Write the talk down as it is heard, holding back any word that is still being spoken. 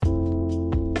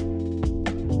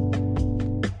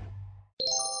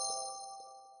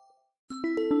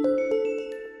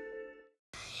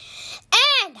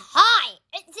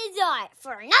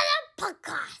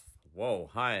podcast. Whoa,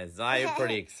 hi, Isaiah. You're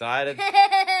pretty excited.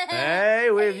 Hey,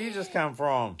 where have you just come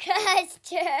from?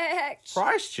 Christchurch.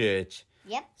 Christchurch?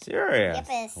 Yep. Serious?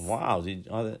 Yep. Wow,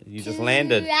 you just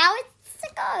landed. 2 hours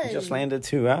ago. You just landed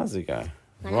 2 hours ago.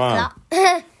 1 Wow.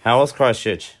 o'clock. How was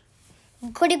Christchurch?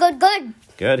 Pretty good.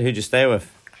 Good. Who'd you stay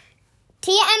with?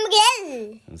 Tia and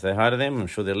Miguel. And say hi to them. I'm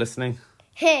sure they're listening.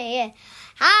 Yeah.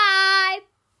 Hi.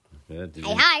 Good.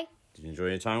 Hi. Did you enjoy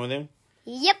your time with them?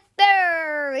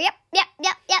 Yepper.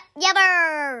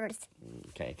 Yeppers.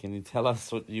 Okay, can you tell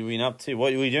us what you been up to?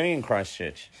 What were you doing in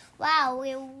Christchurch? Wow,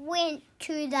 we went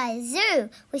to the zoo.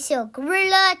 We saw a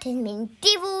gorilla, Tasmanian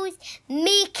devils,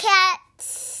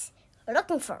 meerkats. We're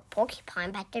looking for a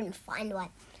porcupine, but didn't find one.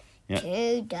 Yeah.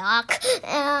 Too dark.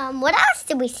 What else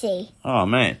did we see? Oh,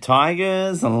 man.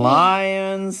 Tigers and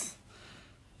lions.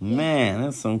 Man,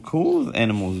 that's some cool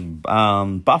animals.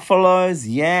 Buffaloes,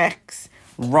 yaks,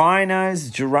 rhinos,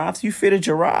 giraffes. You fed a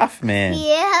giraffe, man.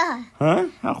 Yeah. Huh?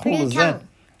 How cool Blue is that? tongue.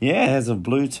 Yeah, it has a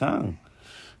blue tongue.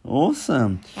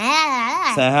 Awesome.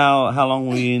 Ah. So how long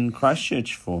were you in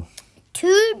Christchurch for?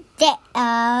 3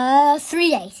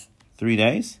 days. 3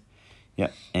 days?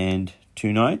 Yeah. And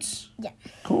 2 nights? Yeah.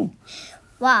 Cool.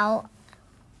 Wow.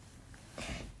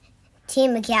 Tia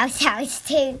Miguel's house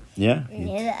too. Yeah.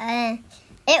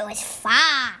 It was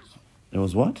fun. It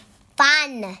was what?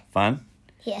 Fun. Fun?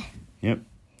 Yeah. Yep.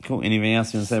 Cool. Anything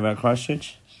else you want to say about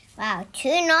Christchurch? Wow,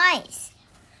 2 nights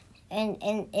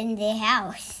in their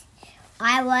house.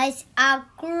 I was a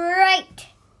great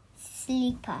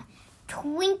sleeper.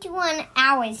 21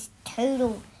 hours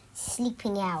total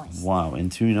sleeping hours. Wow. In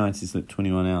 2 nights you slept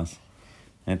 21 hours.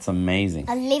 That's amazing.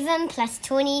 11 plus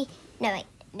 20. No, wait.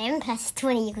 11 plus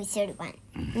 20 equals 31.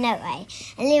 No way.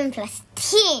 11 plus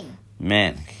 10.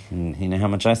 Man, you know how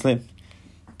much I slept?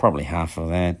 Probably half of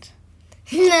that.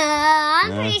 No, I'm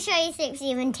No. pretty sure you sleep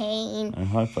 17. I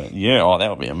hope it. Yeah, oh, that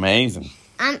would be amazing.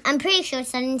 I'm pretty sure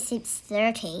Son sleeps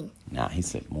 13. Nah, he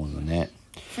slept more than that.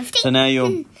 15? So now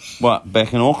you're, what,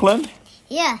 back in Auckland?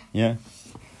 Yeah. Yeah.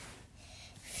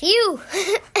 Phew.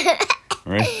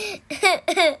 Really?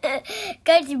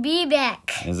 Good to be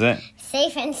back. Is it?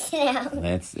 Safe and sound.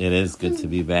 It is good to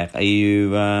be back. Are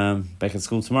you back at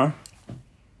school tomorrow?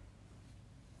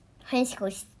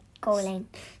 Homeschooling.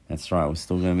 That's right. We're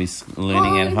still going to be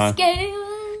learning at home. Homeschooling.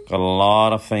 Got a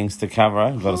lot of things to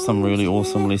cover. Got some really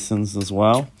awesome lessons as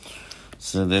well.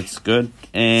 So that's good.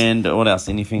 And what else?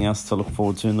 Anything else to look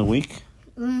forward to in the week?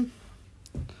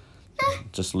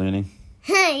 Just learning.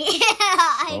 Yeah,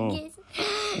 I Oh. guess.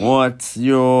 What's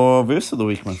your verse of the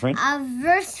week, my friend? Our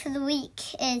verse for the week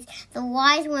is: the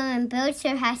wise woman builds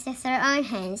her house with her own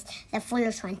hands. The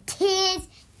foolish one tears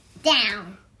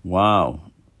down. Wow.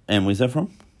 And where's that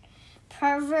from?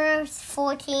 Proverbs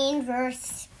 14,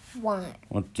 verse 1.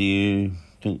 What do you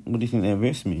think that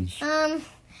verse means?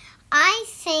 I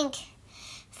think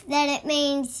that it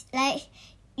means like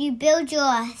you build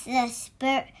the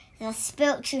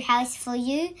spiritual house for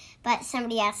you, but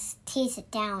somebody else tears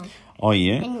it down Oh,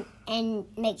 yeah? and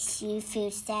makes you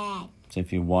feel sad. So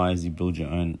if you're wise, you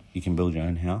can build your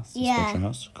own house? Yeah. A spiritual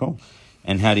house? Cool.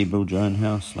 And how do you build your own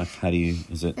house? Like,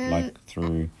 is it like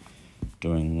through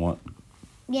doing what?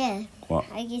 Yeah. What?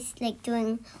 I guess like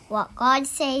doing what God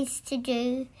says to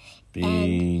do.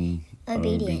 Being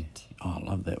Obedient. Oh, I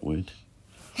love that word.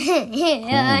 Yeah, Cool,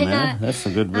 I man. know. That's a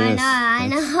good verse. I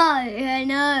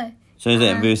know. So is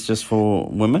that verse just for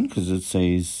women? Because it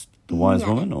says the wise No.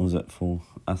 woman, or is it for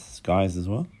us guys as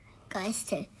well? Guys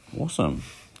too. Awesome.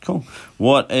 Cool.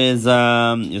 What is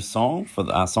your song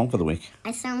for our song for the week?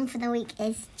 Our song for the week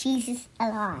is Jesus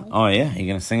Alive. Oh yeah, are you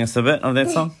gonna sing us a bit of that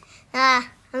song?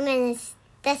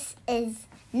 This is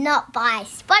not by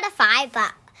Spotify,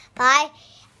 but by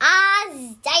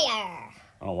Isaiah.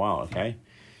 Oh wow, okay.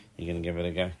 You're gonna give it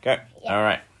a go. Go. Yeah. All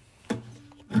right.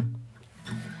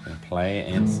 Play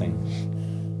and sing.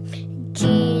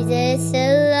 Jesus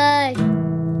alive.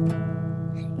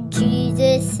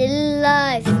 Jesus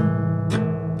alive.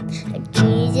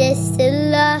 Jesus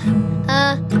alive.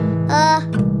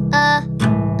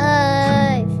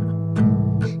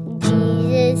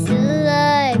 Jesus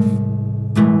alive.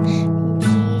 Jesus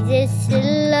alive. Jesus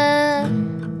alive.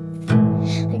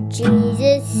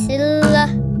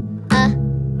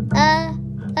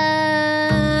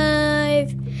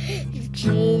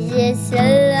 Jesus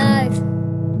alive.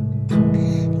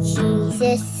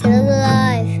 Jesus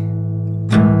alive.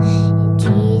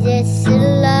 Jesus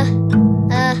alive.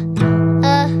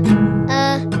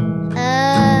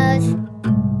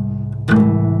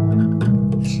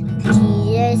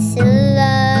 Jesus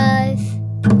alive.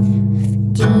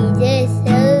 Jesus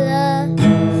alive.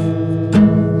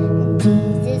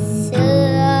 Jesus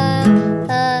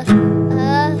alive.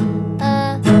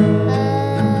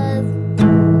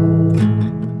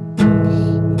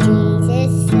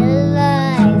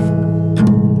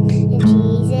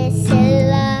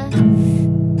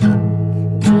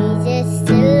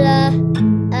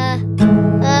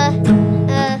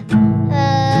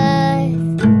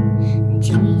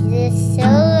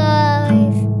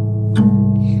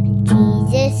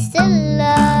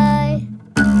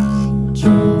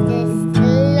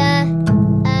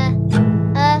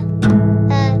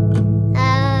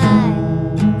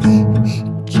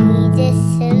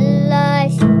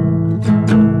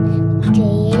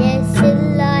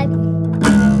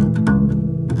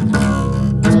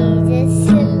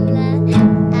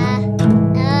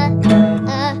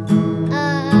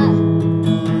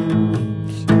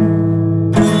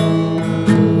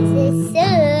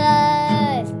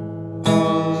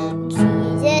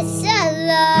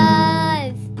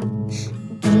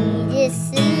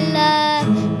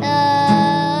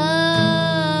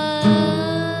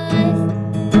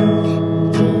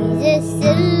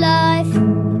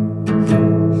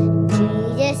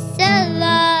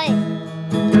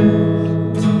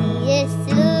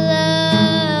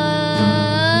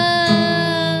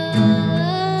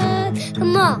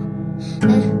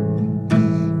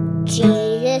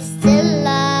 Jesus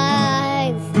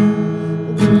alive.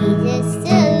 Jesus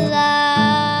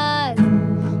alive.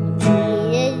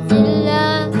 Jesus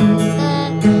alive.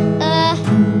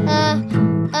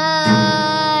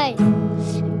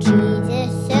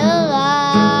 Jesus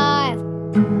alive.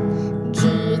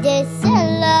 Jesus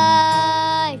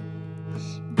alive.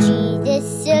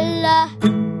 Jesus alive.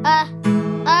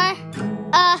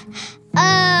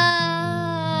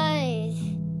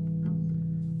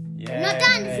 Yeah. Not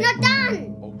done. It's not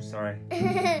done. Oh, sorry.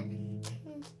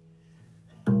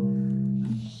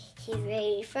 He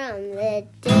raised from the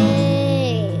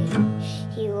dead.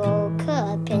 He woke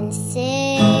up and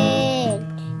said,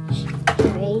 he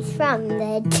raised from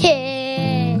the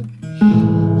dead.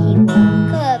 He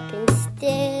woke up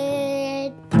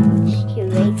instead. He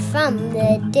raised from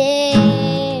the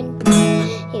dead.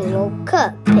 He woke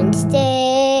up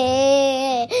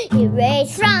instead. He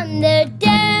raised from the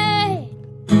dead.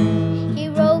 He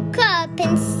woke up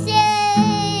instead.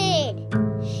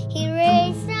 He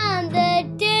raised from the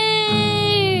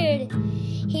dead.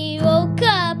 He woke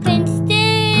up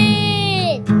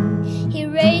instead. He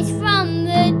raised from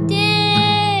the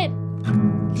dead.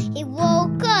 He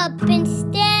woke up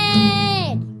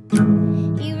instead.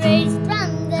 He raised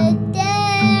from the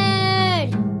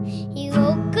dead. He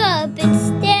woke up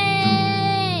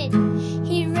instead.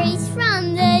 He raised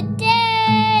from the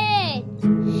dead.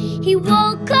 He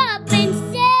woke up and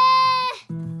said,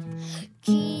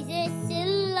 Jesus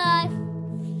alive.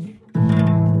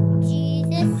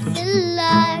 Jesus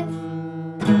alive.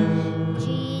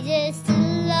 Jesus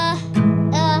alive.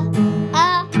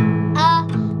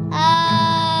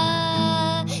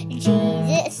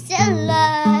 Jesus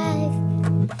alive.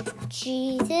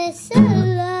 Jesus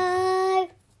alive.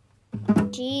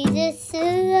 Jesus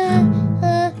alive.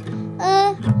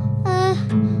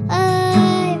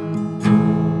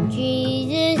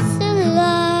 Jesus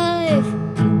alive.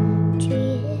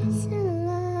 Jesus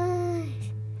alive.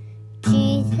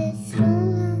 Jesus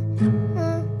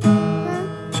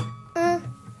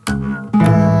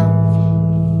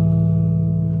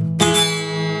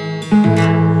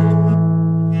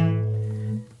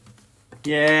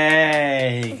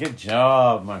Yay! Good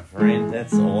job, my friend.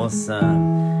 That's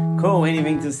awesome. Cool.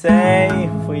 Anything to say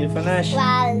before you finish?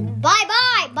 Well, bye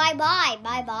bye, bye bye,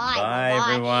 bye bye. Bye,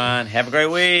 everyone. Have a great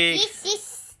week. Peace